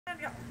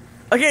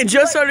Okay,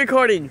 just start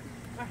recording.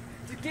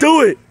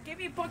 Do it. Give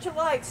me a bunch of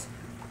likes.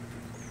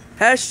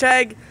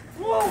 Hashtag.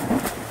 Whoa.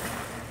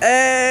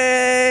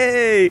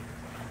 Hey.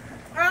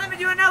 Alright, let me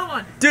do another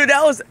one. Dude,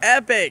 that was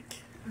epic.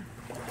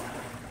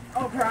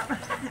 Oh crap.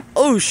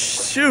 Oh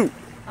shoot.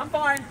 I'm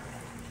fine.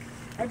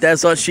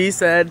 That's what she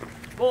said.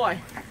 Boy.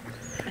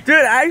 Dude,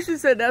 I actually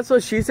said that's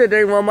what she said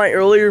during one of my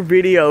earlier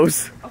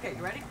videos. Okay,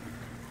 you ready?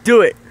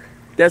 Do it.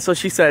 That's what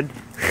she said.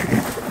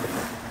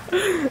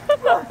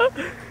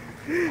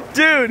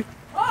 Dude.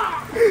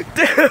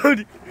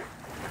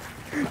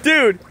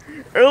 Dude.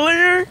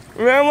 Earlier,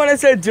 remember when I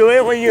said do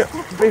it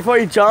before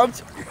you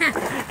jumped?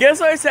 Guess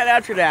what I said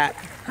after that?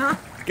 Huh?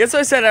 Guess what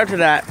I said after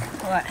that?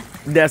 What?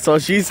 That's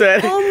what she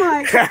said. Oh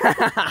my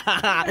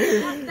god.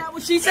 Isn't that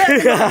what she said? Oh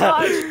my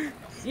gosh.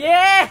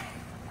 Yeah.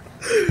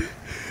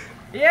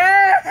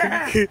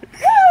 Yeah.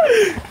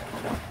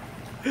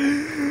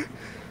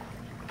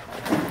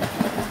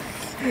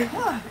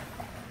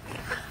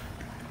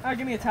 Alright,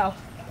 give me a towel.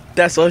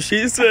 That's what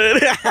she said.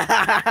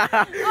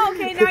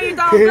 Okay, now you're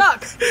Donald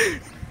Duck.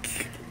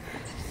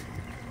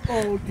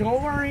 Oh,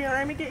 don't worry,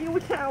 I'm gonna get you a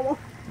towel.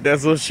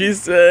 That's what she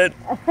said.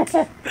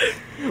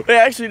 Wait,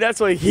 actually, that's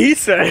what he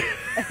said.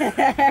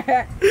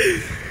 Yeah,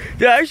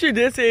 I actually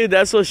did say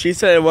that's what she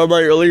said in one of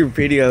my earlier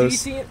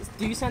videos.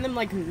 Do you send them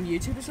like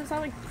YouTube or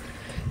something?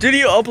 Did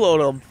you upload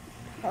them?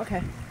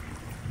 Okay.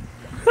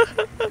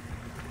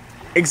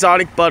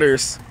 Exotic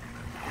Butters.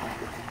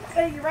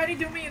 Hey, you ready?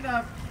 Do me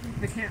the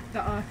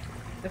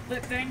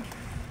flip thing.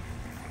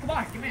 Come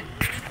on, come in.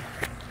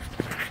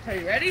 Are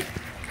you ready?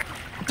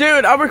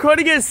 Dude, I'm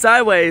recording it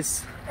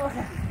sideways.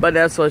 Okay. But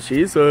that's what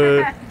she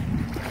said.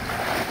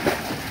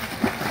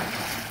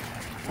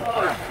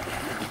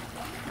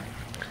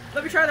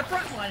 Let me try the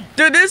front one.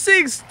 Dude, this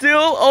thing's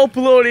still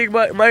uploading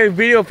my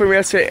video from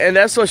yesterday, and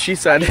that's what she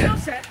said.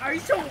 Are you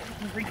still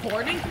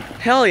recording?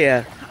 Hell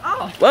yeah.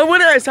 Oh. Why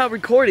wouldn't I stop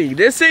recording?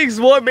 This thing's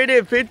 1 minute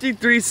and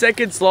 53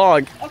 seconds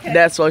long. Okay.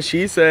 That's what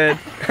she said.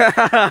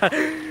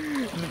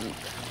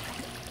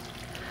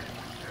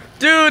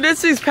 Dude,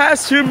 this thing's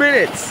past 2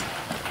 minutes.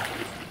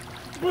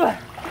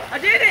 I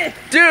did it!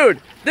 Dude,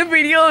 the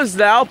video is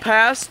now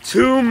past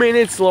 2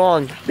 minutes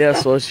long.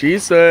 That's what she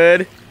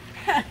said.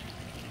 Oh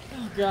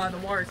god, the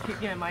water's keep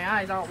getting in my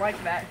eyes. I don't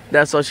like that.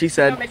 That's what she It's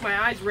said. gonna make my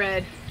eyes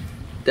red.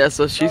 That's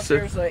what she Oh,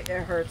 said. seriously,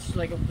 it hurts.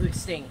 Like, it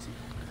stings.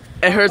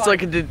 It hurts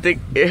like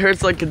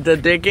the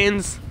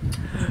Dickens.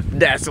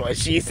 That's what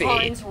she said.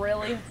 Pines,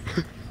 really?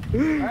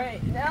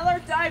 Alright,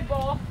 another dive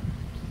ball.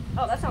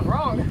 Oh, that sounds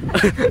wrong.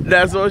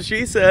 That's what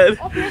she said.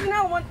 Oh, here's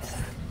another one.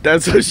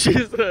 That's what she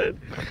said.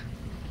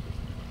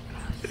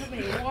 So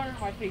many water in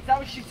my face. That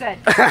was what she said.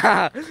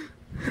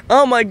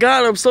 Oh my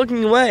god, I'm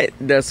soaking wet.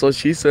 That's what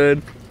she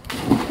said.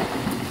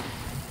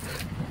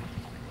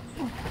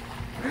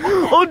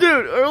 Oh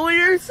dude,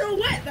 earlier? So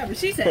wet. That was what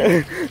she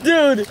said.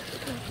 Dude,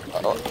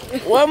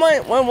 when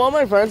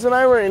my friends and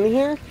I were in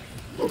here,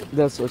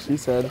 that's what she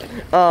said.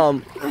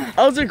 I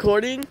was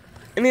recording,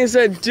 and he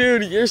said,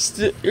 "Dude, you're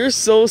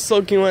so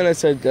soaking wet." I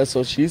said, "That's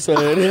what she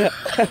said."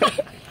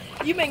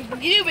 You've been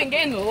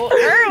getting a little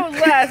girls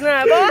last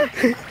night,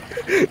 boy.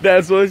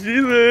 That's what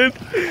she said.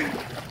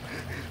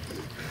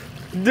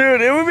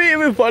 Dude, it would be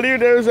even funnier if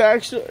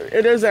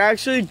there's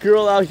actually a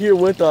girl out here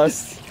with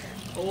us.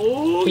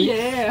 Oh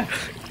yeah.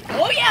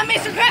 Oh yeah,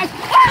 Mr. Krabs.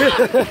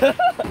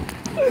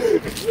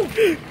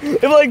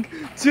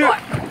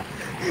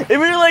 If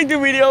we like the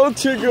video,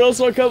 2 girls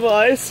will come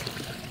by us,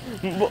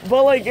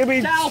 but like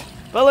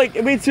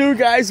it'd be 2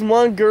 guys,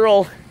 1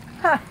 girl,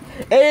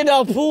 in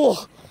a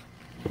pool.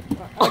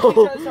 Can you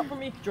try this up for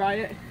me? Dry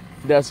it.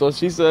 That's what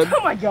she said.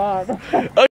 Oh my god.